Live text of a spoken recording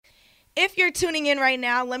If you're tuning in right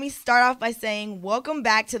now, let me start off by saying welcome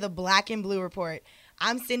back to the Black and Blue Report.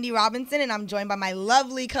 I'm Cindy Robinson, and I'm joined by my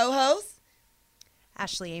lovely co-host,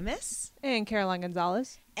 Ashley Amos. And Caroline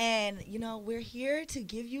Gonzalez. And, we're here to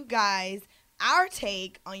give you guys our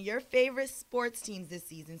take on your favorite sports teams this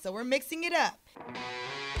season. So we're mixing it up.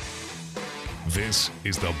 This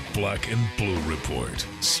is the Black and Blue Report,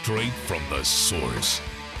 straight from the source.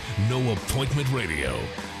 No appointment radio,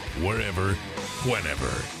 wherever,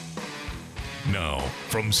 whenever. Now,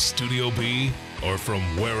 from Studio B or from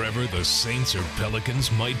wherever the Saints or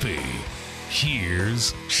Pelicans might be,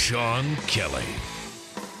 here's Sean Kelly.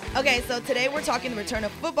 Okay, so today we're talking the return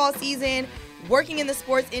of football season, working in the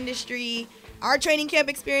sports industry, our training camp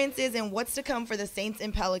experiences, and what's to come for the Saints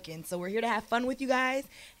and Pelicans. So we're here to have fun with you guys,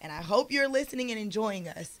 and I hope you're listening and enjoying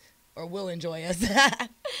us, or will enjoy us.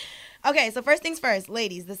 Okay, so first things first,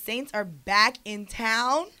 ladies, the Saints are back in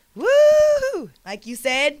town. Woo! Like you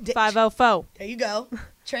said. 504. There you go.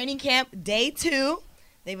 Training camp day 2.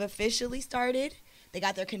 They've officially started. They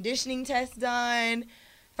got their conditioning test done.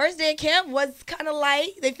 First day of camp was kind of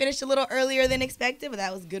light. They finished a little earlier than expected, but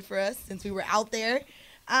that was good for us since we were out there.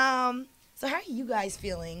 So how are you guys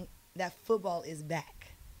feeling that football is back?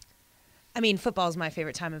 I mean, football is my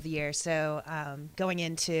favorite time of the year. So going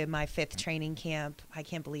into my 5th training camp, I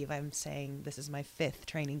can't believe I'm saying this is my 5th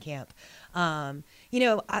training camp. One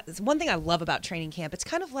thing I love about training camp, it's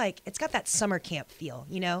kind of like, it's got that summer camp feel,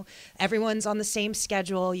 Everyone's on the same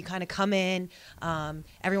schedule. You kind of come in,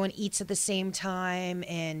 everyone eats at the same time,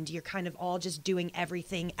 and you're kind of all just doing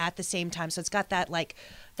everything at the same time. So it's got that,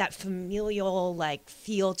 that familial,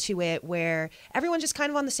 feel to it where everyone's just kind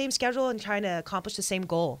of on the same schedule and trying to accomplish the same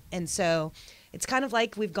goal. And so it's kind of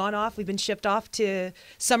like we've been shipped off to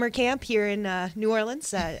summer camp here in New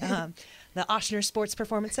Orleans at the Ochsner Sports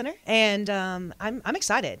Performance Center, and I'm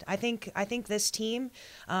excited. I think this team,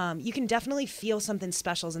 you can definitely feel something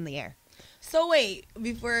special's in the air. So wait,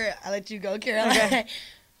 before I let you go, Caroline, okay.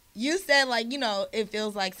 You said it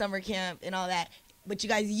feels like summer camp and all that. But you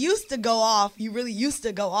guys used to go off. You really used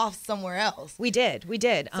to go off somewhere else. We did.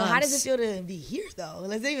 So how does it feel to be here, though?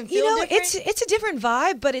 Does it even feel different? It's a different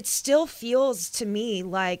vibe, but it still feels to me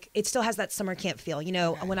like it still has that summer camp feel.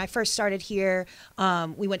 Okay. When I first started here,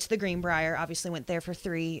 we went to the Greenbrier. Obviously, went there for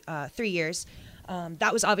 3 years.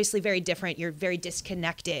 That was obviously very different. You're very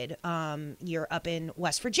disconnected. You're up in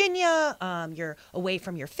West Virginia. You're away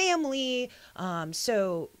from your family.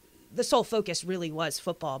 So the sole focus really was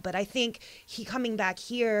football. But I think coming back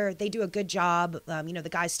here, they do a good job. The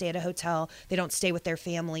guys stay at a hotel. They don't stay with their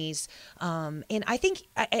families. And I think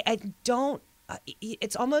I don't.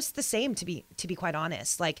 It's almost the same, to be quite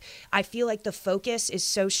honest. I feel like the focus is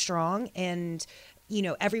so strong, and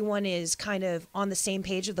everyone is kind of on the same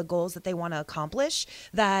page of the goals that they want to accomplish,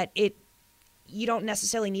 that you don't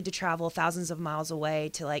necessarily need to travel thousands of miles away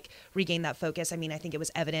to regain that focus. I mean, I think it was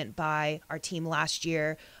evident by our team last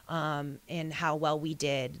year and how well we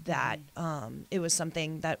did that it was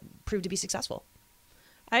something that proved to be successful.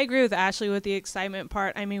 I agree with Ashley with the excitement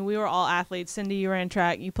part. I mean, we were all athletes. Cindy, you ran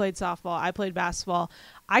track. You played softball. I played basketball.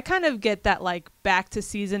 I kind of get that back to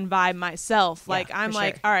season vibe myself. Yeah, I'm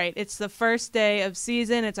sure. all right, it's the first day of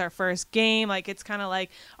season. It's our first game. It's kind of all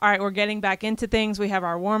right, we're getting back into things. We have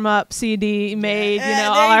our warm up CD made.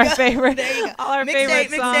 All our favorite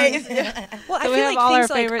songs. Well, I feel like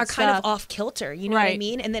things are kind of off kilter. You know what I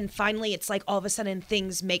mean? And then finally, it's all of a sudden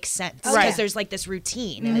things make sense because there's this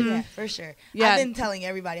routine. Mm-hmm. Yeah, for sure. Yeah. I've been telling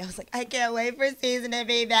everybody. I was I can't wait for season to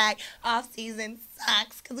be back. Off season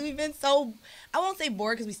sucks because we've been so, I won't say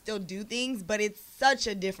bored because we still do things, but it's such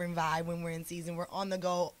a different vibe when we're in season. We're on the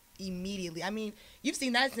go immediately. I mean, you've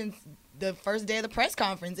seen that since the first day of the press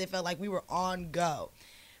conference. It felt like we were on go.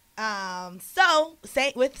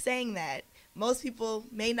 With saying that, most people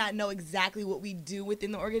may not know exactly what we do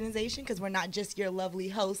within the organization because we're not just your lovely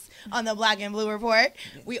hosts on the Black and Blue Report.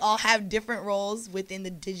 We all have different roles within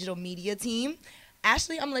the digital media team.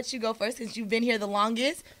 Ashley, I'm going to let you go first since you've been here the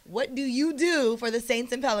longest. What do you do for the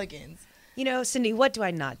Saints and Pelicans? Cindy, what do I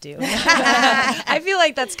not do? I feel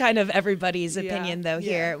like that's kind of everybody's opinion, though,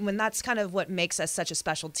 here. When that's kind of what makes us such a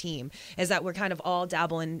special team, is that we're kind of all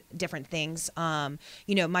dabble in different things. My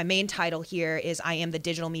main title here is I am the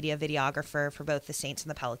digital media videographer for both the Saints and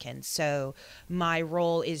the Pelicans. So my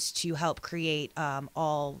role is to help create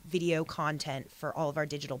all video content for all of our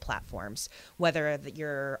digital platforms, whether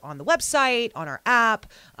you're on the website, on our app,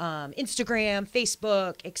 Instagram,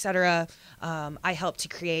 Facebook, etc. I help to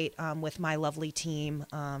create with my lovely team,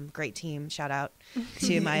 great team, shout out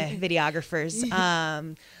to my videographers,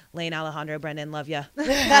 Lane, Alejandro, Brendan, love ya.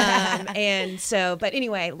 And so, but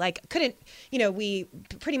anyway, we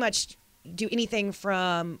pretty much do anything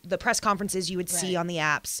from the press conferences you would see Right. on the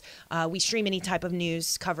apps. We stream any type of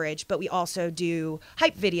news coverage, but we also do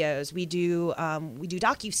hype videos. We do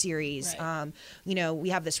docuseries. Right. We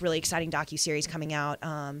have this really exciting docuseries coming out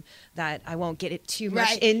that I won't get it too much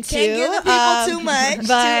Right. into. Can't give the people too much, too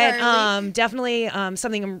but early. definitely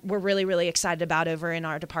something we're really, really excited about over in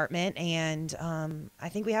our department, and I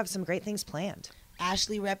think we have some great things planned.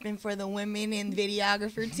 Ashley repping for the women in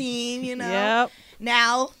videographer team, Yep.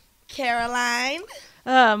 Now, Caroline.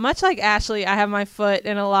 Much like Ashley, I have my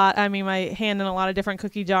my hand in a lot of different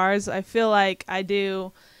cookie jars. I feel like I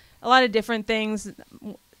do a lot of different things.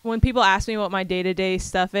 When people ask me what my day-to-day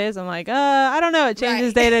stuff is, I'm like, I don't know. It changes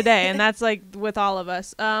Right. day to day, and that's like with all of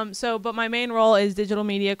us. But my main role is digital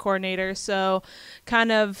media coordinator. So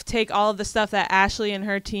kind of take all of the stuff that Ashley and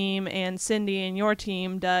her team and Cindy and your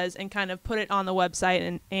team does and kind of put it on the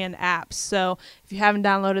website and apps. So if you haven't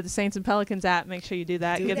downloaded the Saints and Pelicans app, make sure you do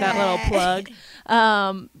that. Give that little plug.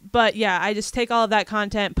 But yeah, I just take all of that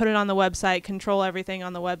content, put it on the website, control everything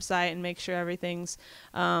on the website, and make sure everything's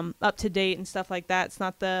up to date and stuff like that. It's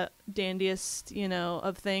not the dandiest,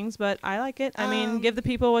 of things, but I like it. I mean, give the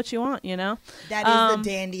people what you want, That is the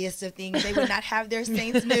dandiest of things. They would not have their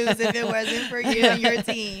Saints news if it wasn't for you and your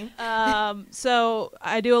team. So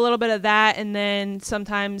I do a little bit of that, and then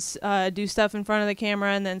sometimes do stuff in front of the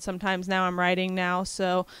camera, and then sometimes now I'm writing now.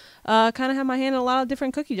 So kind of have my hand in a lot of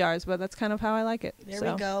different cookie jars, but that's kind of how I like it. There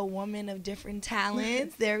So. we go. Woman of different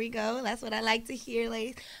talents. There we go. That's what I like to hear,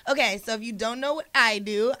 ladies. Okay, so if you don't know what I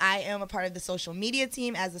do, I am a part of the social media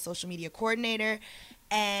team as a social media coordinator.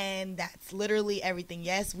 And that's literally everything.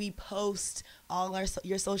 Yes, we post all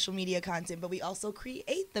your social media content, but we also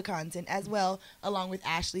create the content as well, along with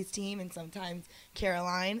Ashley's team and sometimes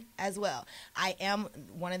Caroline as well. I am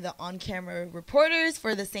one of the on-camera reporters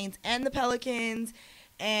for the Saints and the Pelicans,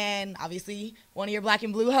 and obviously one of your Black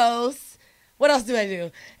and Blue hosts. What else do I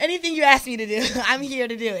do? Anything you ask me to do, I'm here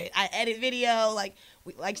to do it. I edit video, like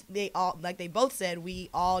they both said,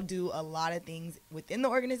 we all do a lot of things within the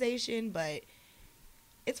organization, but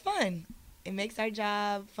it's fun. It makes our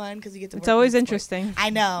job fun because we get to work. It's always in sports. interesting.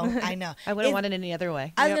 I know. I wouldn't want it any other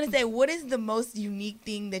way. I was going to say, what is the most unique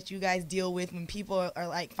thing that you guys deal with when people are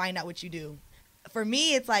like, find out what you do? For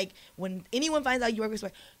me, it's like when anyone finds out you work with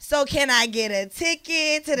sports, so can I get a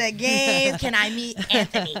ticket to the games? Can I meet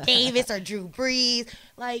Anthony Davis or Drew Brees?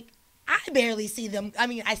 Like, I barely see them. I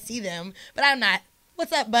mean, I see them, but I'm not,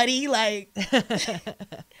 what's up, buddy? Like,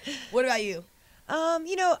 what about you?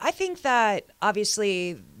 I think that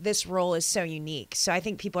obviously this role is so unique. So I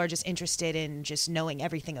think people are just interested in just knowing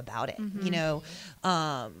everything about it,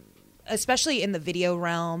 especially in the video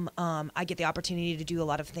realm. I get the opportunity to do a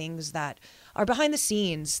lot of things that are behind the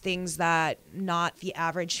scenes, things that not the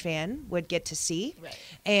average fan would get to see. Right.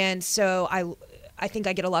 And so I think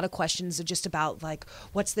I get a lot of questions of just about like,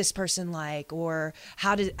 what's this person like, or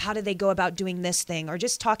how did they go about doing this thing, or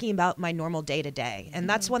just talking about my normal day to day. And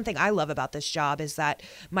that's one thing I love about this job is that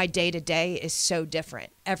my day to day is so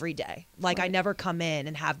different every day. Like I never come in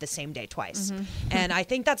and have the same day twice. And I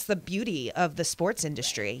think that's the beauty of the sports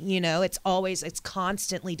industry. It's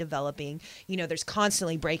constantly developing. There's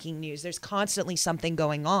constantly breaking news. There's constantly something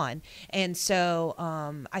going on. And so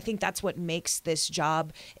I think that's what makes this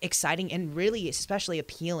job exciting and really especially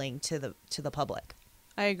appealing to the public.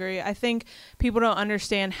 I agree. I think people don't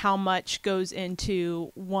understand how much goes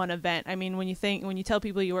into one event. I mean, when you tell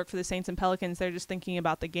people you work for the Saints and Pelicans, they're just thinking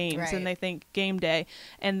about the games Right. and they think game day.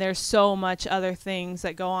 And there's so much other things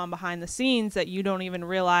that go on behind the scenes that you don't even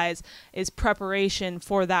realize is preparation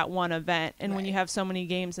for that one event. And when you have so many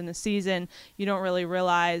games in the season, you don't really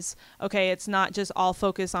realize, okay, it's not just all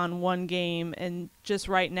focus on one game and just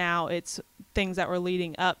right now it's things that were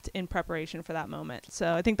leading up in preparation for that moment.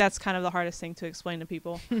 So I think that's kind of the hardest thing to explain to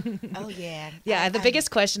people. Oh, yeah. Yeah, the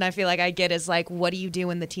biggest question I feel like I get is like, what do you do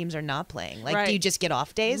when the teams are not playing? Like, Right. do you just get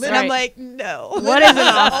off days? Right. And I'm like, no. What is an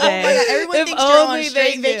off Oh my day? God, everyone If thinks you're on only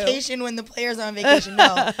straight they knew. vacation when the players are on vacation.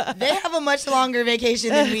 No, they have a much longer vacation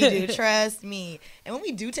than we do. Trust me. And when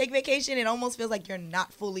we do take vacation, it almost feels like you're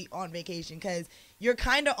not fully on vacation because you're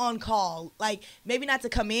kind of on call. Like, maybe not to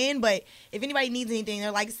come in, but if anybody needs anything,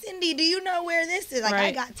 they're like, Cindy, do you know where this is? Like, I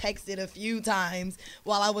Right. got texted a few times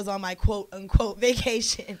while I was on my quote-unquote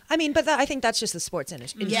vacation. I mean, but I think that's just the sports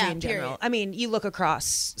industry Yeah, in general. period. I mean, you look across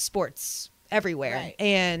sports everywhere, Right.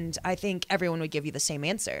 and I think everyone would give you the same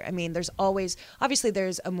answer. I mean, obviously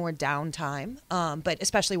there's a more downtime, but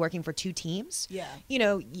especially working for two teams, Yeah.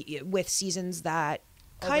 with seasons that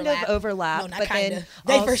kind of Overlap. overlap, No, not but kinda. then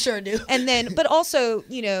They for sure do. And then, but also,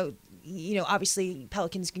 obviously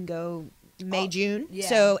Pelicans can go May, June. yeah.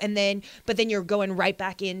 So, but then you're going right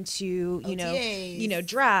back into, OTAs.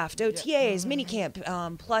 Draft, OTAs,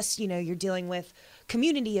 minicamp. Plus, you're dealing with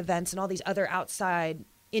community events and all these other outside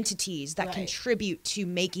entities that Right. contribute to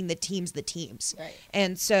making the teams. Right.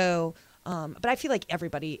 And so, but I feel like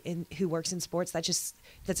everybody who works in sports, that's just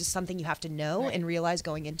something you have to know Right. and realize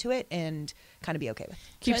going into it and kind of be okay with.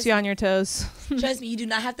 Keeps you on your toes. Trust me, you do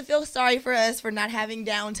not have to feel sorry for us for not having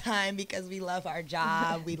downtime because we love our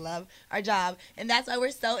job. We love our job. And that's why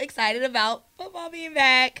we're so excited about football being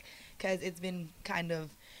back, because it's been kind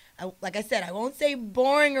of, like I said, I won't say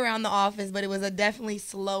boring around the office, but it was a definitely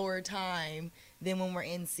slower time than when we're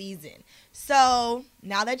in season. So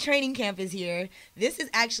now that training camp is here, this is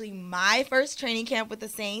actually my first training camp with the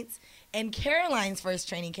Saints and Caroline's first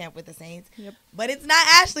training camp with the Saints. Yep. But it's not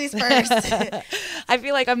Ashley's first. I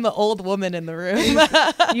feel like I'm the old woman in the room.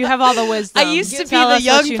 You have all the wisdom. I used to be Tell the us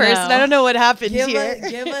young what you person. know. I don't know what happened give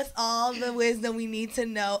here. us all the wisdom we need to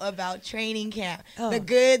know about training camp. Oh. The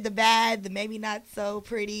good, the bad, the maybe not so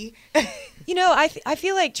pretty. I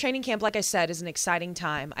feel like training camp, like I said, is an exciting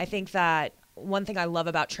time. I think that one thing I love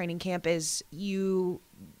about training camp is you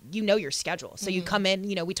know your schedule. So you come in,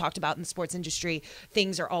 we talked about in the sports industry,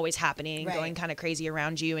 things are always happening, Right. going kind of crazy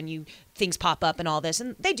around you, and things pop up and all this.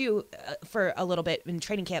 And they do for a little bit in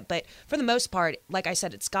training camp. But for the most part, like I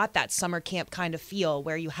said, it's got that summer camp kind of feel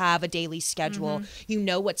where you have a daily schedule. You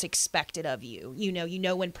know what's expected of you. You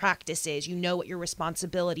know when practice is. You know what your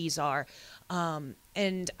responsibilities are.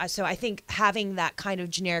 So I think having that kind of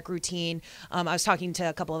generic routine, I was talking to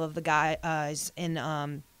a couple of the guys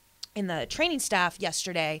in the training staff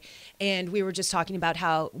yesterday, and we were just talking about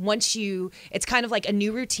how it's kind of like a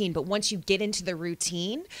new routine, but once you get into the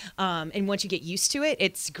routine, and once you get used to it,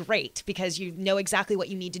 it's great because you know exactly what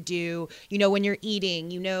you need to do. You know when you're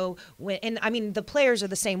eating, and I mean, the players are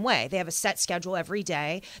the same way. They have a set schedule every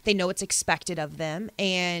day. They know what's expected of them.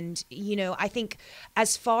 And, I think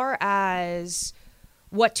as far as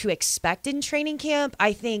what to expect in training camp,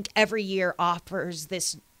 I think every year offers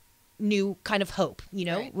this new kind of hope,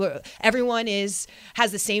 Right. where everyone has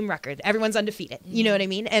the same record. Everyone's undefeated. You know what I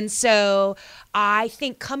mean? And so I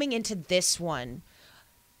think coming into this one,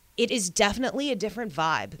 it is definitely a different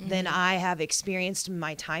vibe than I have experienced in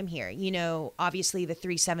my time here. Obviously the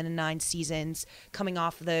 3, 7, and 9 seasons, coming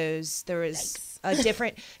off of those, there was a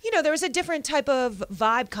different, there was a different type of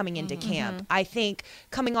vibe coming into camp. I think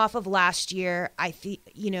coming off of last year,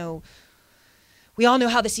 we all know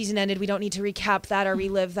how the season ended. We don't need to recap that or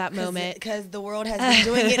relive that moment. Because the world has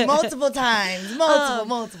been doing it multiple times.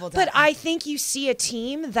 Multiple times. But I think you see a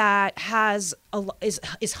team that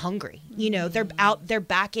is hungry. They're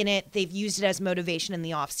back in it. They've used it as motivation in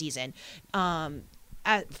the off season.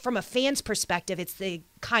 From a fan's perspective, it's the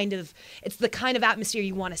kind of atmosphere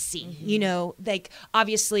you want to see. Like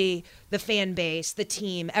obviously the fan base, the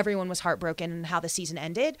team, everyone was heartbroken in how the season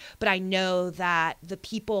ended. But I know that the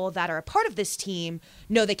people that are a part of this team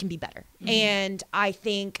know they can be better. And I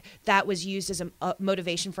think that was used as a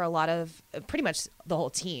motivation for a lot of pretty much the whole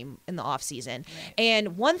team in the off season. Right.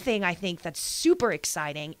 And one thing I think that's super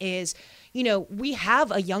exciting is, we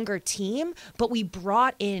have a younger team, but we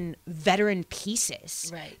brought in veteran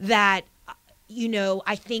pieces that,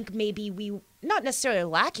 I think maybe we not necessarily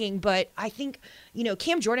lacking, but I think,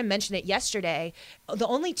 Cam Jordan mentioned it yesterday. The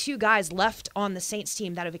only 2 guys left on the Saints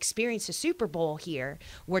team that have experienced a Super Bowl here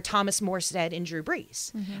were Thomas Morstead and Drew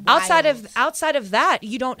Brees. Outside of that,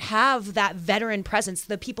 you don't have that veteran presence,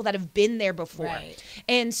 the people that have been there before. Right.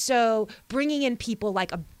 And so bringing in people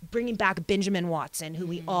like bringing back Benjamin Watson, who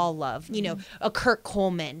we all love, a Kirk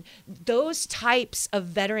Coleman, those types of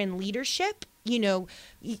veteran leadership,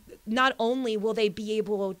 not only will they be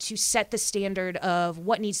able to set the standard of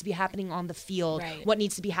what needs to be happening on the field, what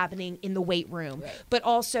needs to be happening in the weight room, but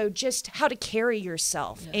also just how to carry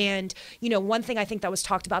yourself. Yeah. And, one thing I think that was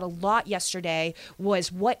talked about a lot yesterday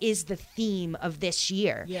was what is the theme of this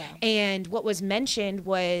year? Yeah. And what was mentioned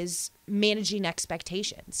was managing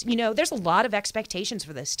expectations. There's a lot of expectations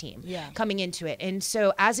for this team coming into it. And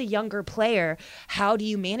so as a younger player, how do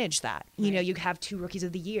you manage that? Right. You have 2 rookies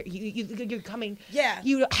of the year. You're coming. Yeah.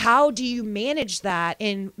 How do you manage that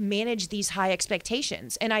and manage these high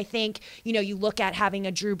expectations? And I think, you look at having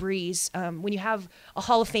a Drew Brees, when you have a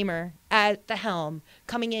Hall of Famer at the helm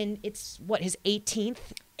coming in, it's his 18th?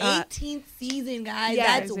 18th season, guys.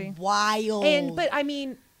 Yeah, that's wild. But I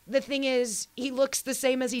mean, the thing is, he looks the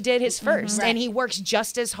same as he did his first, and he works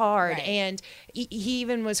just as hard. Right. And he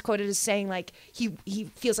even was quoted as saying, like, he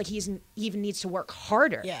feels like he even needs to work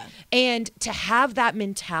harder. Yeah. And to have that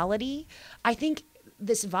mentality, I think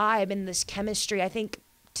this vibe and this chemistry, I think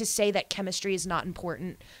to say that chemistry is not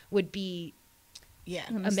important would be Yeah.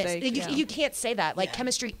 A miss. mistake, yeah. You can't say that. Like, Yeah.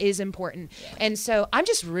 chemistry is important. Yeah. And so I'm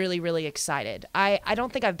just really, really excited. I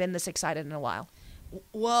don't think I've been this excited in a while.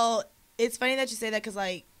 Well, it's funny that you say that because,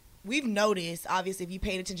 like, we've noticed, obviously, if you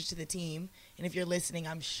paid attention to the team, and if you're listening,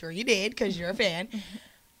 I'm sure you did because you're a fan,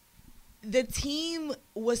 the team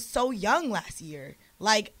was so young last year.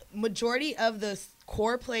 Like, majority of the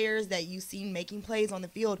core players that you've seen making plays on the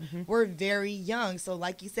field were very young. So,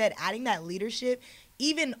 like you said, adding that leadership,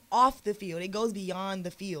 even off the field, it goes beyond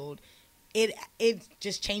the field. It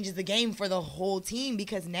just changes the game for the whole team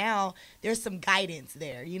because now there's some guidance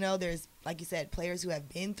there. You know, there's, like you said, players who have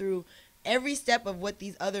been through every step of what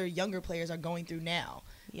these other younger players are going through now.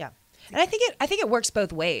 Yeah. And I think it works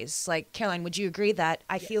both ways. Like, Caroline, would you agree that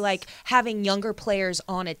I feel like having younger players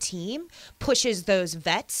on a team pushes those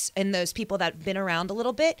vets and those people that have been around a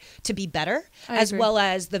little bit to be better, as well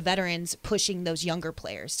as the veterans pushing those younger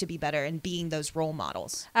players to be better and being those role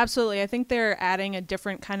models? Absolutely. I think they're adding a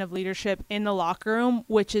different kind of leadership in the locker room,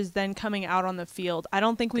 which is then coming out on the field. I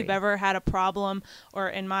don't think we've ever had a problem, or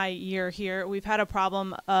in my year here, we've had a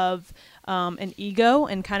problem of an ego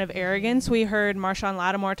and kind of arrogance. We heard Marshawn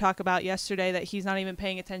Lattimore talk about yesterday that he's not even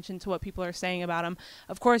paying attention to what people are saying about him.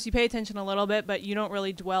 Of course, you pay attention a little bit, but you don't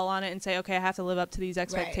really dwell on it and say, okay, I have to live up to these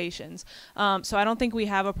expectations. So I don't think we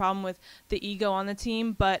have a problem with the ego on the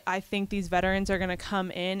team, but I think these veterans are going to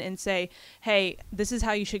come in and say, hey, this is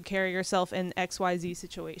how you should carry yourself in XYZ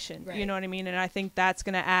situation. You know what I mean? And I think that's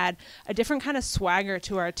going to add a different kind of swagger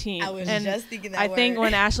to our team. I was and just thinking that I word. think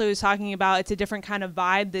when Ashley was talking about it's a different kind of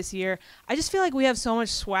vibe this year, I just feel like we have so much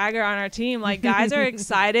swagger on our team. Like, guys are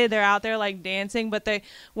excited. They're out there like dancing, but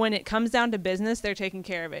when it comes down to business, they're taking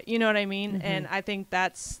care of it. You know what I mean? And I think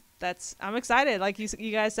that's I'm excited. Like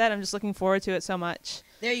you guys said, I'm just looking forward to it so much.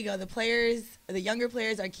 There you go. The younger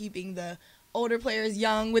players are keeping the older players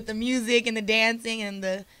young with the music and the dancing, and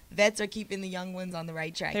the vets are keeping the young ones on the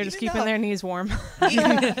right track. They're just keeping their knees warm.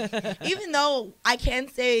 Even though I can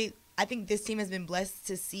say I think this team has been blessed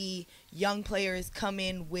to see young players come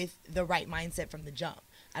in with the right mindset from the jump.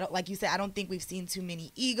 Like you said, I don't think we've seen too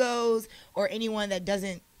many egos or anyone that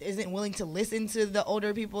isn't willing to listen to the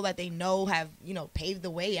older people that they know have, paved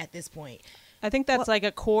the way at this point. I think that's like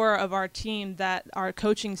a core of our team that our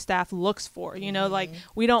coaching staff looks for. Like,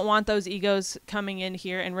 we don't want those egos coming in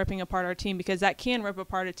here and ripping apart our team, because that can rip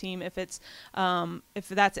apart a team if it's if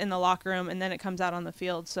that's in the locker room and then it comes out on the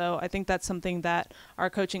field. So I think that's something that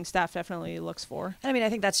our coaching staff definitely looks for. I mean,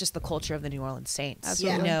 I think that's just the culture of the New Orleans Saints.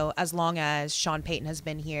 Absolutely. As long as Sean Payton has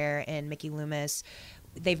been here and Mickey Loomis,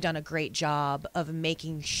 they've done a great job of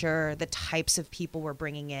making sure the types of people we're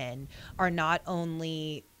bringing in are not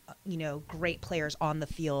only great players on the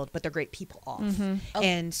field, but they're great people off.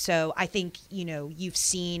 And so I think, you've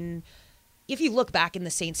seen, if you look back in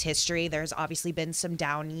the Saints history, there's obviously been some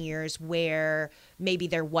down years where maybe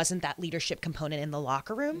there wasn't that leadership component in the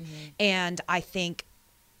locker room. And I think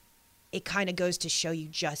it kind of goes to show you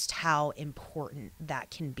just how important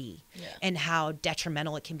that can be and how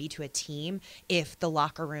detrimental it can be to a team if the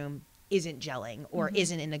locker room isn't gelling or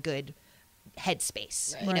isn't in a good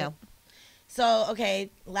headspace, So, okay,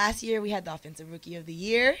 last year we had the Offensive Rookie of the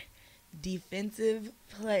Year, Defensive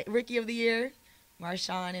Rookie of the Year,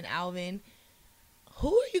 Marshawn and Alvin.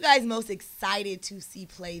 Who are you guys most excited to see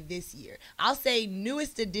play this year? I'll say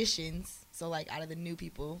newest additions, so like out of the new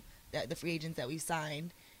people, the free agents that we've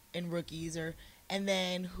signed and rookies, and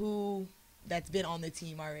then who that's been on the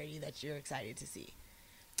team already that you're excited to see.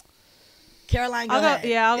 Caroline, go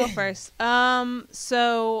ahead. I'll go first.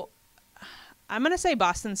 So I'm going to say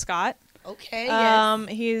Boston Scott. Okay, yes.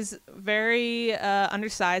 He's very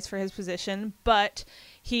undersized for his position, but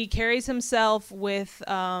he carries himself with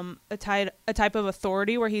a type of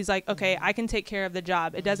authority where he's like, okay, I can take care of the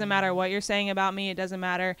job. It doesn't matter what you're saying about me. It doesn't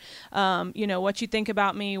matter, what you think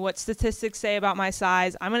about me, what statistics say about my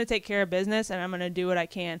size. I'm going to take care of business, and I'm going to do what I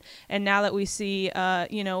can. And now that we see,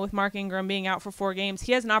 with Mark Ingram being out for 4 games,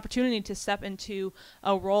 he has an opportunity to step into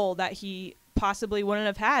a role that he possibly wouldn't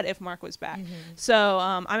have had if Mark was back. So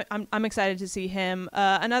I'm excited to see him.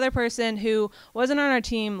 Another person who wasn't on our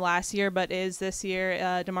team last year but is this year,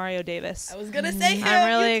 Demario Davis. I was gonna say him. I'm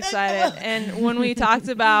really excited. And when we talked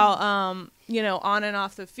about on and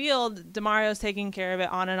off the field, Demario's taking care of it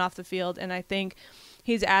on and off the field, and I think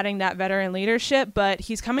he's adding that veteran leadership, but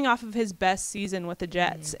he's coming off of his best season with the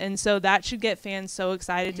Jets. And so that should get fans so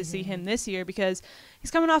excited to see him this year, because he's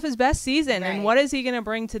coming off his best season. And what is he going to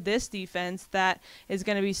bring to this defense that is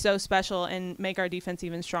going to be so special and make our defense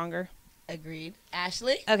even stronger? Agreed.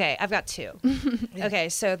 Ashley? Okay, I've got 2. Okay,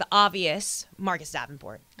 so the obvious, Marcus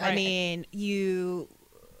Davenport. Right. I mean,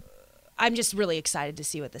 I'm just really excited to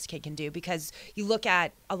see what this kid can do, because you look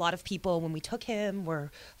at a lot of people when we took him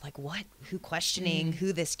were like, what? Who questioning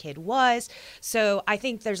who this kid was? So I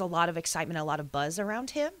think there's a lot of excitement, a lot of buzz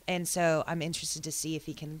around him. And so I'm interested to see if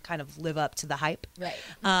he can kind of live up to the hype, Right.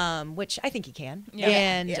 which I think he can. Yeah.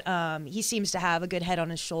 And he seems to have a good head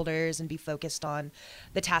on his shoulders and be focused on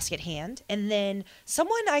the task at hand. And then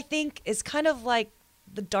someone I think is kind of like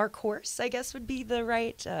the dark horse, I guess would be the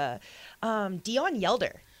right, Dion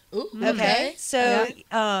Yelder. Ooh, Okay. So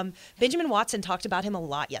Benjamin Watson talked about him a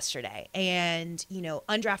lot yesterday. And,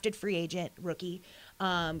 undrafted free agent, rookie,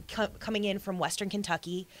 coming in from Western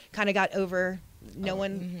Kentucky, kind of got overlooked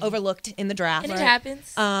in the draft. And it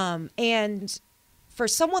happens. And for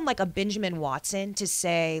someone like a Benjamin Watson to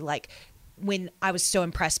say, like, when I was so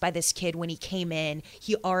impressed by this kid when he came in,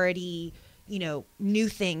 he already knew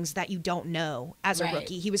things that you don't know as a Right.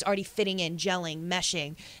 rookie. He was already fitting in, gelling,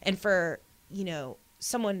 meshing. And for,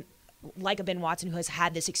 someone like a Ben Watson who has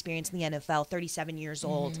had this experience in the NFL, 37 years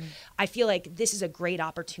old, I feel like this is a great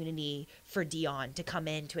opportunity for Dion to come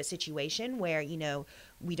into a situation where, we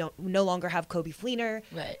no longer have Kobe Fleener.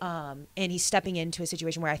 Right. And he's stepping into a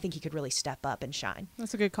situation where I think he could really step up and shine.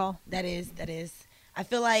 That's a good call. That is. I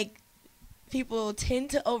feel like people tend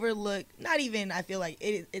to overlook, I feel like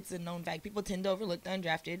it's a known fact. People tend to overlook the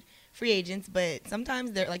undrafted free agents, but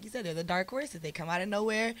sometimes they're, like you said, they're the dark horses. They come out of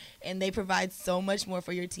nowhere and they provide so much more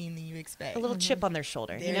for your team than you expect. A little chip on their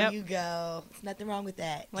shoulder. There you go. There's nothing wrong with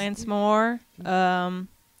that. Lance Moore. I'm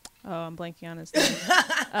blanking on his name. Who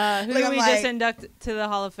Like, did I'm we like- just induct to the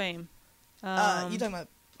Hall of Fame? You talking about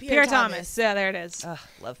Pierre Thomas. Yeah, there it is. Ugh,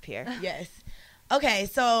 love Pierre. Yes. Okay,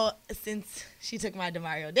 so since she took my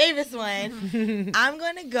Demario Davis one, I'm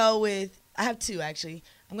going to go with, I have two actually.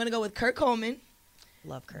 I'm going to go with Kurt Coleman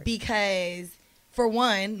Love Kurt. because, for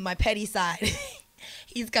one, my petty side,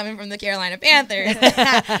 he's coming from the Carolina Panthers.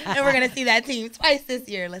 And we're going to see that team twice this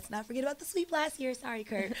year. Let's not forget about the sweep last year. Sorry,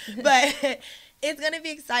 Kurt. But it's going to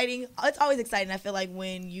be exciting. It's always exciting, I feel like,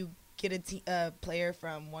 when you get a player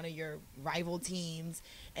from one of your rival teams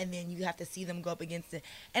and then you have to see them go up against it.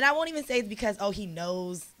 And I won't even say it's because, he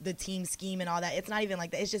knows the team scheme and all that. It's not even like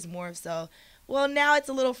that. It's just more of so, well, now it's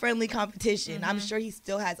a little friendly competition. I'm sure he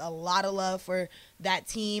still has a lot of love for that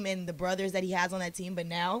team and the brothers that he has on that team. But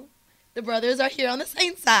now the brothers are here on the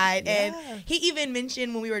Saints side. Yeah. And he even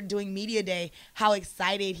mentioned when we were doing Media Day how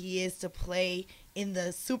excited he is to play in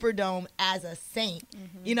the Superdome as a Saint.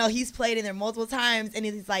 He's played in there multiple times, and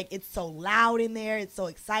he's like, it's so loud in there, it's so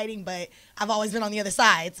exciting, but I've always been on the other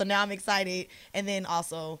side, so now I'm excited. And then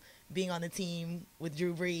also being on the team with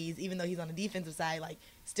Drew Brees, even though he's on the defensive side, like,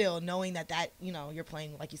 still knowing that you're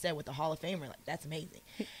playing, like you said, with the Hall of Famer, like, that's amazing.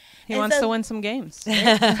 He wants to win some games.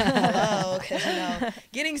 Because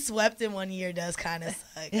getting swept in one year does kind of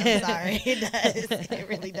suck. I'm sorry, it does. It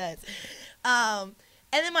really does.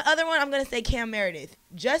 And then my other one, I'm gonna say Cam Meredith,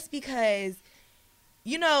 just because,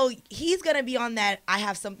 he's gonna be on that I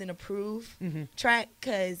have something to prove track.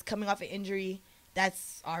 Because coming off an injury,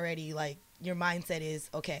 that's already like your mindset is,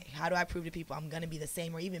 okay, how do I prove to people I'm gonna be the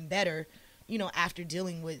same or even better? After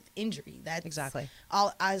dealing with injury. That's Exactly.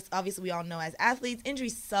 Obviously, we all know as athletes,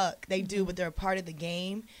 injuries suck. They do, but they're a part of the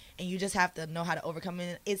game, and you just have to know how to overcome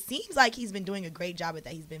it. It seems like he's been doing a great job at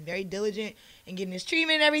that. He's been very diligent in getting his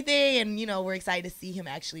treatment and everything, and, we're excited to see him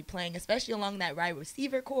actually playing, especially along that wide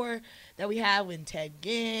receiver core that we have with Ted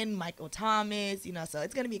Ginn, Michael Thomas, so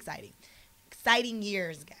it's going to be exciting. Exciting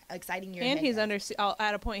year. And he's at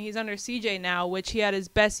a point he's under CJ now, which he had his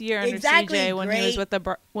best year under Exactly. CJ when he was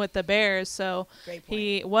with the Bears. So Great point.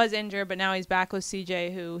 he was injured, but now he's back with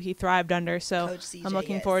CJ, who he thrived under. So Coach CJ, I'm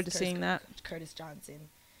looking yes. forward to seeing that. Curtis Johnson.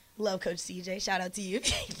 Love Coach CJ. Shout out to you.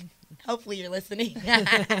 Hopefully you're listening.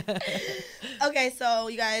 Okay, so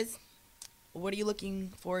you guys, what are you looking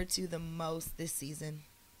forward to the most this season?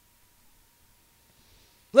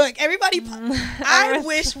 Look, everybody,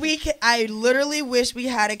 I literally wish we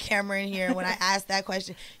had a camera in here when I asked that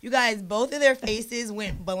question. You guys, both of their faces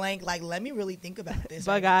went blank, like, let me really think about this.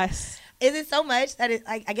 Bug eyes. Is it so much that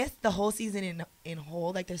I guess the whole season in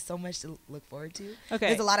whole, like, there's so much to look forward to. Okay.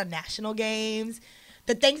 There's a lot of national games.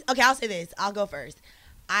 Okay, I'll say this. I'll go first.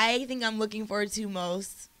 I think I'm looking forward to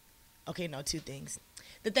most, two things.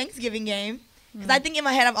 The Thanksgiving game. Because I think in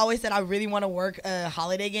my head I've always said I really want to work a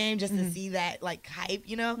holiday game just to see that, like, hype,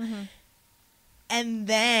 And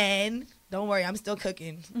then, don't worry, I'm still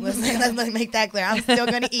cooking. Let's make that clear. I'm still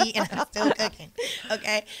going to eat and I'm still cooking.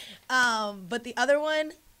 Okay? But the other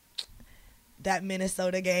one, that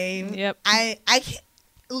Minnesota game. Yep. I can't.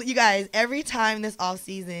 You guys, every time this off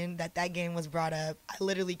season that game was brought up, I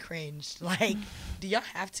literally cringed. Like, do y'all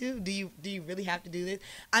have to? Do you really have to do this?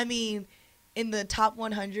 I mean, in the top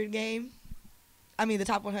 100 game, the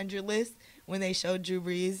top 100 list, when they showed Drew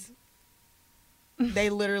Brees, they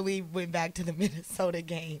literally went back to the Minnesota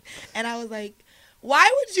game. And I was like,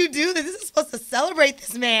 why would you do this? This is supposed to celebrate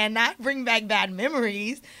this man, not bring back bad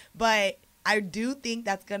memories. But I do think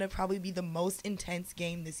that's going to probably be the most intense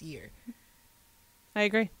game this year. I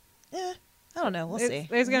agree. Yeah, I don't know. We'll see.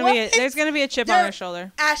 There's gonna be a chip on their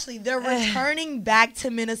shoulder. Ashley, they're returning back to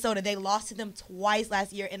Minnesota. They lost to them twice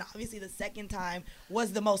last year, and obviously the second time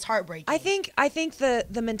was the most heartbreaking. I think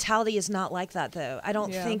the mentality is not like that, though. I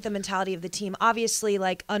don't think the mentality of the team, obviously,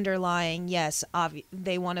 like underlying, yes,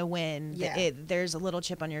 they want to win. Yeah. There's a little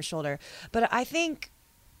chip on your shoulder. But I think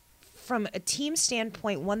from a team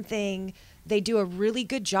standpoint, one thing they do a really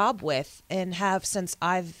good job with, and have since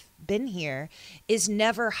I've been here, is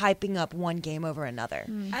never hyping up one game over another.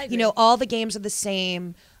 I agree. All the games are the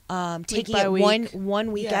same. Taking by it week.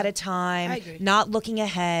 one week at a time, I agree. not looking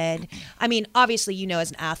ahead. Obviously,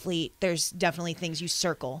 as an athlete, there's definitely things you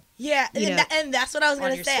circle. Yeah, and that's what I was on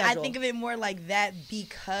going to your say. schedule. I think of it more like that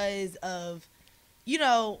because of,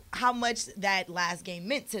 how much that last game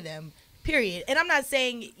meant to them, period. And I'm not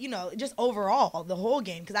saying, just overall, the whole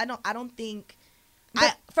game, because I don't think...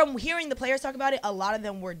 from hearing the players talk about it, a lot of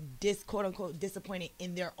them were quote unquote disappointed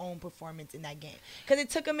in their own performance in that game because it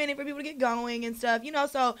took a minute for people to get going and stuff,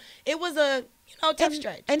 so it was a tough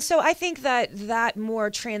stretch. And so I think that more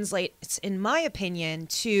translates, in my opinion,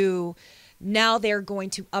 to now they're going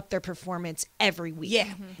to up their performance every week.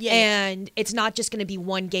 Yeah. Yeah. And it's not just going to be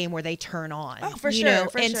one game where they turn on. Oh, for sure.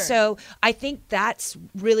 And so I think that's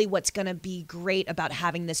really what's going to be great about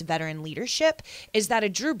having this veteran leadership, is that a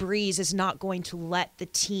Drew Brees is not going to let the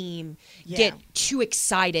team get too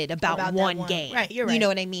excited about one game. Right, you're right. You know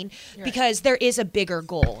what I mean? Because there is a bigger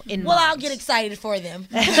goal in mind. I'll get excited for them.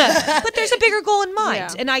 But there's a bigger goal in mind.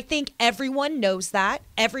 Yeah. And I think everyone knows that.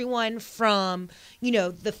 Everyone from,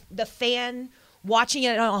 the fan watching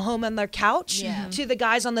it at home on their couch to the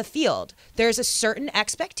guys on the field. There's a certain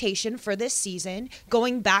expectation for this season,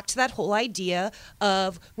 going back to that whole idea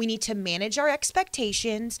of we need to manage our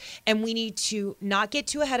expectations and we need to not get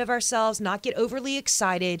too ahead of ourselves, not get overly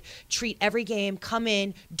excited, treat every game, come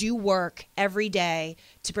in, do work every day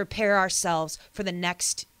to prepare ourselves for the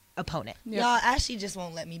next opponent. Yep. Y'all, Ashley just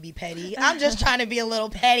won't let me be petty. I'm just trying to be a little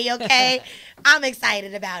petty, okay? I'm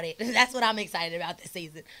excited about it. That's what I'm excited about this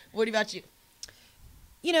season. What about you?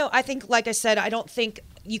 I think, like I said, I don't think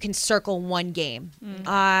you can circle one game.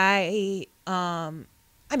 I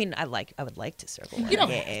would like to circle one game. You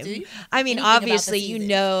don't have to. Anything Obviously,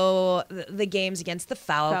 about the season. the games against the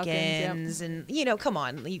Falcons, and come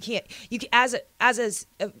on, you can't. As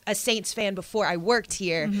a Saints fan before I worked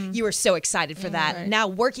here, you were so excited for that. Right. Now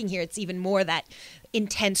working here, it's even more that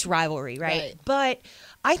intense rivalry, right? Right. But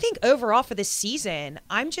I think overall for this season,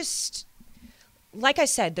 I'm just, like I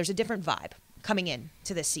said, there's a different vibe coming in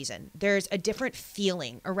to this season. There's a different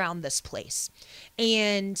feeling around this place.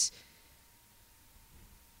 And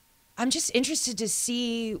I'm just interested to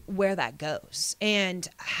see where that goes and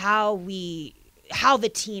how the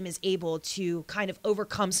team is able to kind of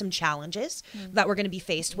overcome some challenges that we're going to be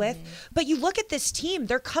faced with. But you look at this team,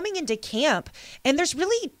 they're coming into camp and there's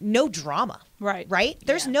really no drama. Right?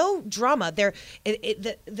 There's no drama.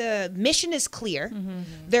 The mission is clear.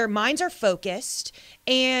 Their minds are focused,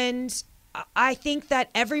 and I think that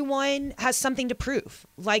everyone has something to prove.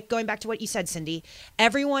 Like going back to what you said, Cindy,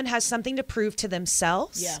 everyone has something to prove to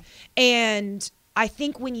themselves. Yeah. And I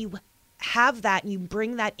think when you have that and you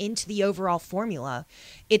bring that into the overall formula,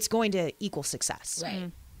 it's going to equal success.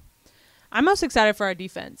 Right. I'm most excited for our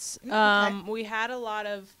defense. Okay. We had a lot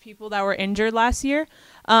of people that were injured last year,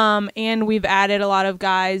 and we've added a lot of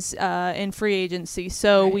guys in free agency.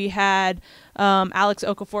 So we had Alex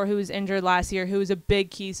Okafor, who was injured last year, who was a big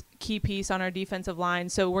key piece on our defensive line.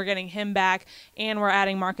 So we're getting him back, and we're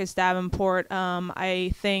adding Marcus Davenport.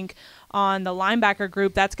 I think on the linebacker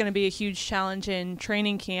group, that's going to be a huge challenge in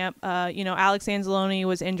training camp. Alex Anzalone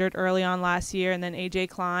was injured early on last year, and then A.J.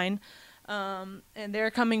 Klein. And they're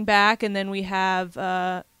coming back, and then we have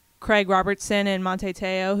Craig Robertson and Monte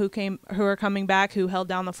Teo who are coming back, who held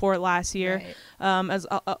down the fort last year. Right.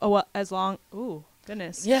 As long. Ooh,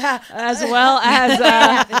 goodness. Yeah. As well as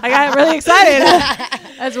I got really excited.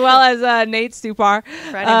 As well as Nate Stupar.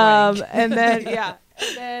 Friday morning. And then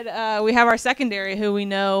And then we have our secondary, who we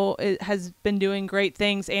know has been doing great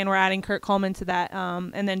things, and we're adding Kurt Coleman to that,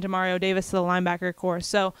 and then Demario Davis to the linebacker core.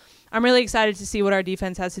 So I'm really excited to see what our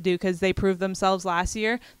defense has to do, because they proved themselves last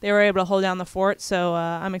year. They were able to hold down the fort, so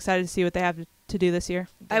I'm excited to see what they have to do this year.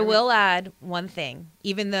 I will add one thing,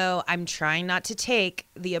 even though I'm trying not to take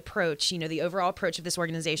the approach, the overall approach of this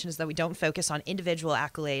organization is that we don't focus on individual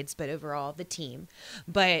accolades, but overall the team.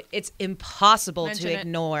 But it's impossible Mention to it.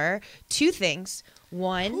 ignore two things.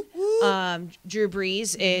 One, Drew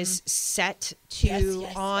Brees is set to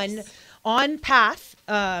Yes. on path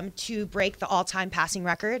to break the all-time passing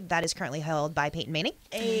record that is currently held by Peyton Manning.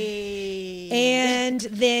 And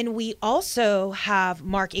then we also have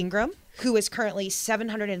Mark Ingram, who is currently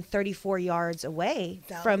 734 yards away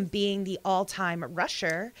from being the all-time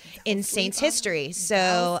rusher in Saints history.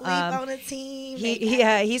 So on a team.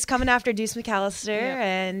 he's coming after Deuce McAllister, Yeah.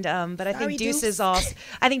 and but I Sorry, think Deuce Deuce. is all.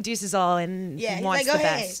 I think Deuce is all and Yeah, he's wants like, the go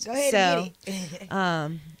ahead. best. Go ahead so and get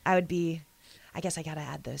it. I would be. I guess I gotta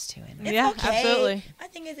add those two in. It's Yeah, okay. absolutely. My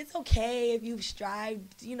thing is, it's okay if you've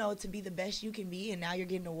strived, to be the best you can be, and now you're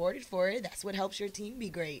getting awarded for it. That's what helps your team be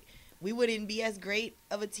great. We wouldn't be as great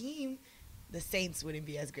of a team. The Saints wouldn't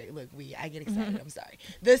be as great. Look, I get excited. I'm sorry.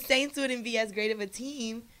 The Saints wouldn't be as great of a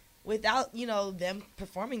team without, them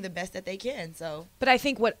performing the best that they can. So, But I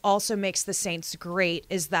think what also makes the Saints great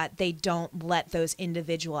is that they don't let those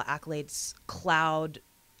individual accolades cloud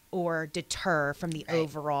or deter from the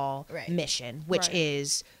overall mission, which Right.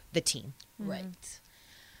 is the team. right.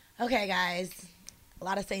 Okay, guys. A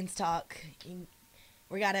lot of Saints talk.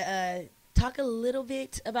 We got to talk a little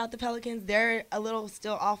bit about the Pelicans. They're a little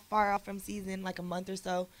still far off from season, like a month or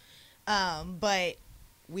so. But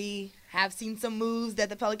we have seen some moves that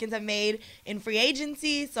the Pelicans have made in free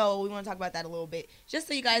agency, so we want to talk about that a little bit, just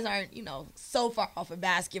so you guys aren't, so far off of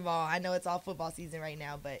basketball. I know it's all football season right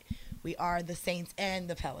now, but we are the Saints and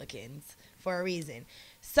the Pelicans for a reason.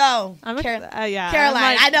 So, Caroline,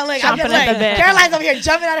 I know, look, I'm just chomping at the bit. Caroline's over here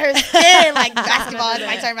jumping out of her skin like basketball.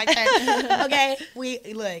 It's my turn.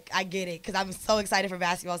 Okay, I get it because I'm so excited for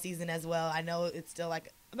basketball season as well. I know it's still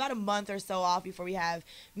like about a month or so off before we have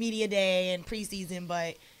media day and preseason,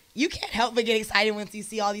 but you can't help but get excited once you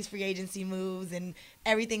see all these free agency moves and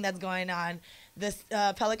everything that's going on. The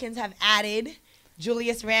Pelicans have added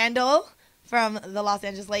Julius Randle from the Los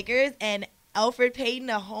Angeles Lakers and Elfrid Payton,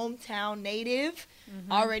 a hometown native,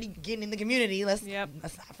 already getting in the community. Let's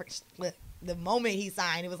not forget the moment he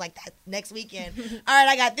signed. It was like that next weekend. All right,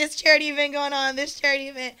 I got this charity event going on, this charity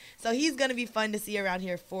event. So he's going to be fun to see around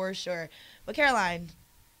here for sure. But Caroline,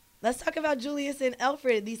 let's talk about Julius and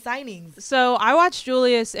Elfrid, these signings. So I watched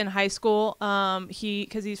Julius in high school.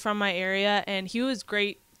 Because he's from my area, and he was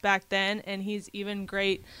great back then, and he's even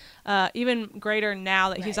greater now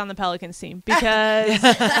that he's on the Pelicans team because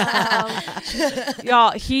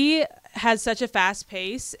y'all, he has such a fast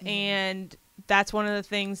pace, and that's one of the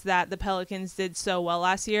things that the Pelicans did so well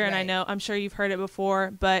last year. And I'm sure you've heard it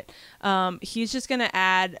before, but he's just going to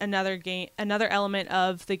add another element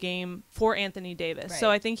of the game for Anthony Davis. So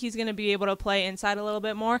I think he's going to be able to play inside a little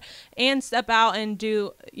bit more and step out and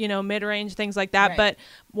do, mid-range things like that. But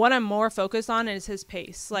what I'm more focused on is his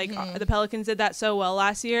pace. Like the Pelicans did that so well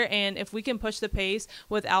last year. And if we can push the pace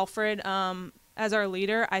with Elfrid as our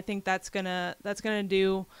leader, I think that's going to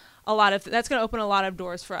do that's going to open a lot of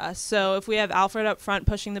doors for us. So if we have Elfrid up front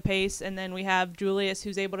pushing the pace, and then we have Julius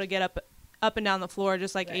who's able to get up and down the floor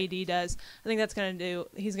just like AD does, I think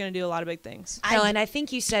he's going to do a lot of big things. Caroline, I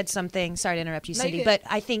think you said something, sorry to interrupt you, Cindy, but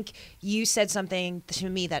I think you said something to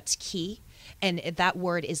me that's key. And that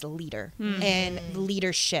word is leader and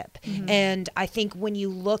leadership. And I think when you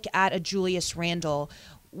look at a Julius Randle,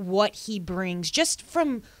 what he brings just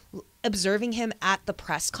from observing him at the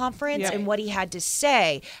press conference and what he had to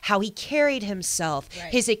say, how he carried himself,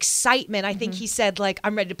 his excitement. I think he said,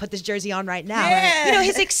 I'm ready to put this jersey on right now. Yeah.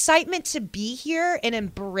 His excitement to be here and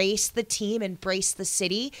embrace the team, embrace the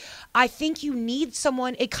city. I think you need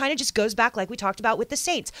someone. It kind of just goes back like we talked about with the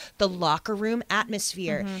Saints, the locker room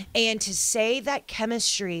atmosphere. And to say that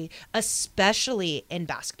chemistry, especially in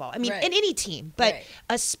basketball, I mean, in any team, but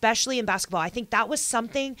especially in basketball, I think that was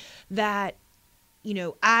something that,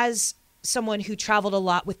 as someone who traveled a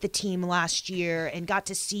lot with the team last year and got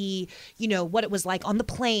to see, what it was like on the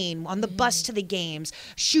plane, on the bus to the games,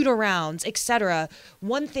 shoot-arounds, etc.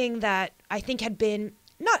 One thing that I think had been,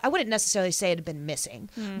 I wouldn't necessarily say it had been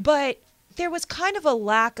missing, but there was kind of a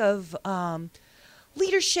lack of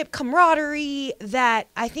leadership, camaraderie that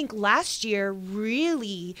I think last year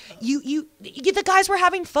really the guys were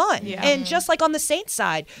having fun. And just like on the Saints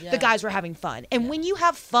side, the guys were having fun. And when you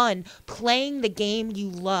have fun playing the game you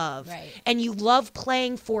love and you love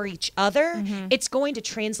playing for each other, it's going to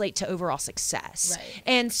translate to overall success.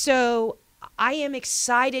 And so I am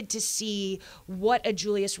excited to see what a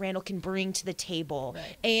Julius Randle can bring to the table.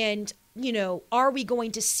 And are we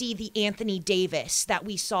going to see the Anthony Davis that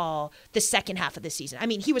we saw the second half of the season? I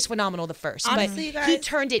mean, he was phenomenal the first, Honestly, but he guys,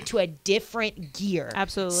 turned it to a different gear.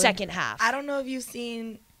 Absolutely. Second half. I don't know if you've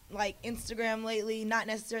seen like Instagram lately, not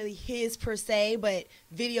necessarily his per se, but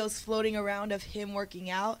videos floating around of him working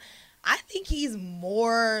out. I think he's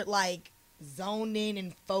more like zoned in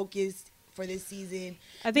and focused for this season.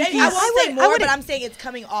 I think Maybe I won't say more, but wouldn't- I'm saying it's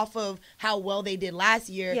coming off of how well they did last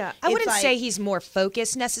year. Yeah, I It's wouldn't like- say he's more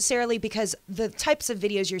focused necessarily, because the types of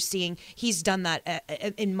videos you're seeing, he's done that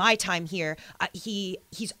in my time here. He's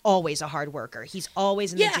always a hard worker. He's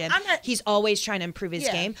always in the gym. He's always trying to improve his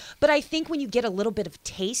game. But I think when you get a little bit of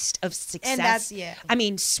taste of success, I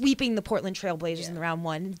mean, sweeping the Portland Trailblazers in the round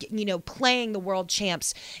one, playing the world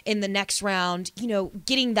champs in the next round,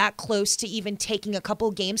 getting that close to even taking a couple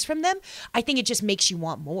games from them, I think it just makes you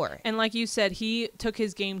want more. And like you said, he took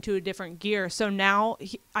his game to a different gear. So now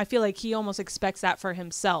I feel like he almost expects that for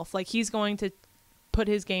himself. Like he's going to put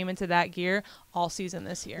his game into that gear all season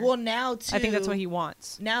this year. Well, now too, I think that's what he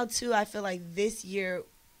wants. Now too, I feel like this year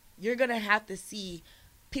you're gonna have to see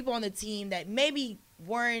people on the team that maybe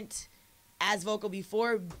weren't as vocal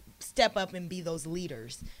before step up and be those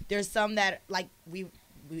leaders. There's some that like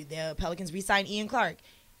the Pelicans re-signed Ian Clark.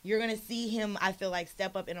 You're going to see him, I feel like,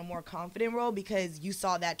 step up in a more confident role, because you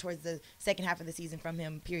saw that towards the second half of the season from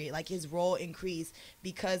him, period. Like, his role increased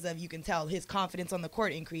because of, you can tell, his confidence on the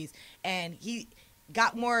court increased. And he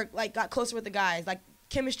got closer with the guys. Like,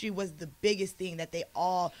 chemistry was the biggest thing that they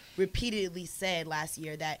all repeatedly said last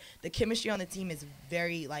year, that the chemistry on the team is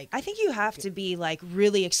very, like... I think you have to be,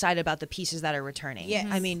 really excited about the pieces that are returning. Yes.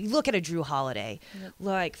 I mean, you look at a Drew Holiday.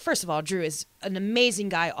 Yep. First of all, Drew is an amazing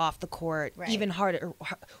guy off the court, even harder,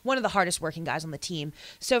 one of the hardest working guys on the team.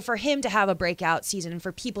 So for him to have a breakout season and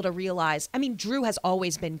for people to realize, I mean, Drew has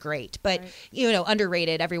always been great, but,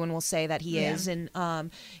 underrated, everyone will say that he is. And, for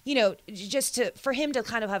him to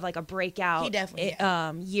kind of have, a breakout... He definitely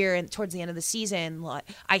year and towards the end of the season,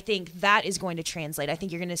 I think that is going to translate. I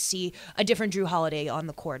think you're going to see a different Drew Holiday on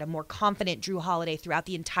the court, a more confident Drew Holiday throughout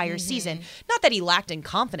the entire season. Not that he lacked in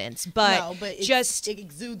confidence, but it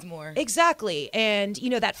exudes more. Exactly. And,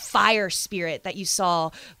 that fire spirit that you saw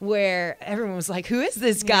where everyone was like, who is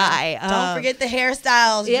this guy? Don't forget the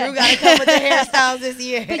hairstyles. Yeah. Drew got to come with the hairstyles this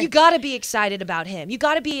year. But you got to be excited about him. You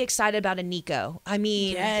got to be excited about a Nico. I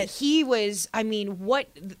mean, he was, what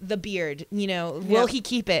the beard, will he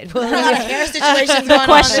keep it? A lot of hair situations the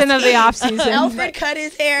question of the offseason. Alfred cut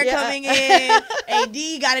his hair coming in.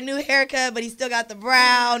 AD got a new haircut, but he still got the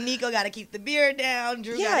brown. Nico got to keep the beard down.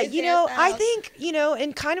 Drew got his hairstyle. I think,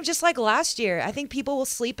 and kind of just like last year, I think people will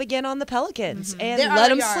sleep again on the Pelicans and let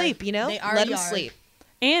them sleep, let them sleep.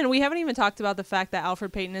 And we haven't even talked about the fact that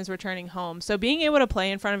Alfred Payton is returning home. So being able to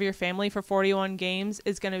play in front of your family for 41 games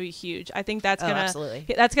is going to be huge. I think that's going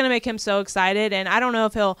to make him so excited. And I don't know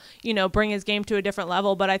if he'll, bring his game to a different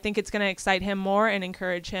level, but I think it's going to excite him more and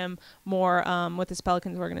encourage him more with this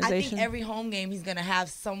Pelicans organization. I think every home game he's going to have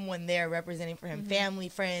someone there representing for him, family,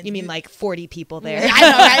 friends. You mean 40 people there?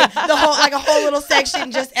 I know, right? A whole little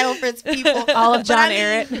section, just Alfred's people. All of John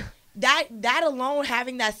Arrett. That alone,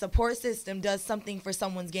 having that support system does something for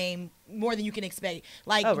someone's game more than you can expect.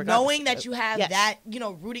 Knowing that you have that,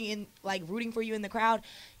 rooting for you in the crowd,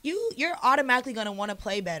 you're automatically going to want to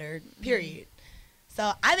play better, period.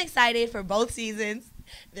 So I'm excited for both seasons.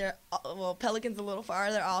 Pelicans a little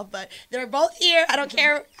farther off, but they're both here. I don't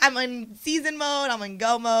care. I'm in season mode. I'm in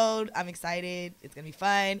go mode. I'm excited. It's going to be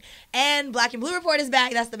fun. And Black and Blue Report is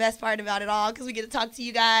back. That's the best part about it all, because we get to talk to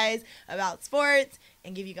you guys about sports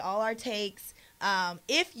and give you all our takes.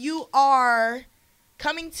 If you are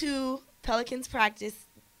coming to Pelicans practice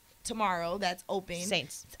tomorrow, that's open.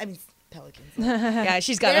 Pelicans. Yeah,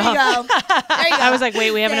 she's got it. There you go. I was like,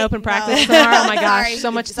 wait, we have an open practice tomorrow. Oh my gosh,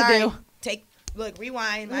 so much to do.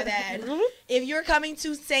 Rewind, my bad. If you're coming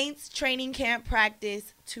to Saints training camp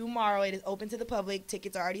practice tomorrow, it is open to the public.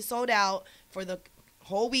 Tickets are already sold out for the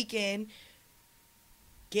whole weekend.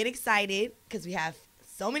 Get excited, because we have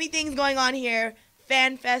so many things going on here.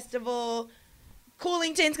 Fan festival,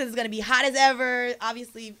 cooling tints, because it's going to be hot as ever.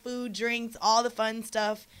 Obviously, food, drinks, all the fun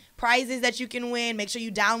stuff. Prizes that you can win. Make sure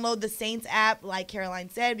you download the Saints app, like Caroline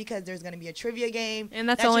said, because there's going to be a trivia game. And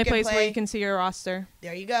that's the only place where you can see your roster.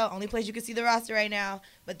 There you go. Only place you can see the roster right now.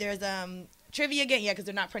 But there's trivia game. Yeah, because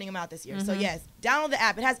they're not printing them out this year. So, yes, download the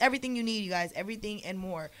app. It has everything you need, you guys. Everything and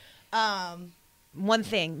more. One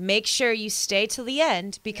thing. Make sure you stay till the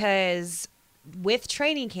end, because with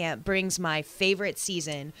training camp brings my favorite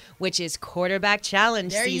season, which is quarterback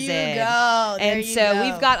challenge season. There you go. And so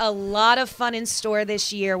we've got a lot of fun in store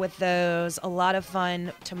this year with those. A lot of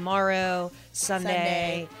fun tomorrow,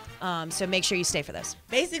 Sunday. So make sure you stay for those.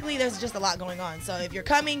 Basically, there's just a lot going on. So if you're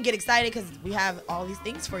coming, get excited because we have all these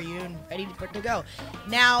things for you and ready to go.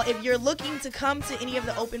 Now, if you're looking to come to any of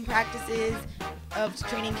the open practices of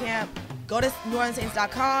training camp, go to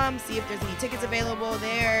NewOrleansSaints.com, see if there's any tickets available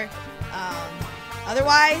there.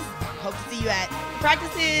 Otherwise, hope to see you at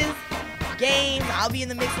practices, games. I'll be in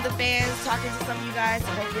the mix of the fans talking to some of you guys, so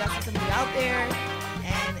hopefully I'll see some of you out there.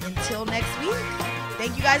 And until next week,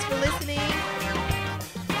 thank you guys for listening.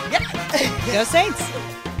 Yeah. Go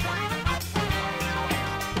Saints!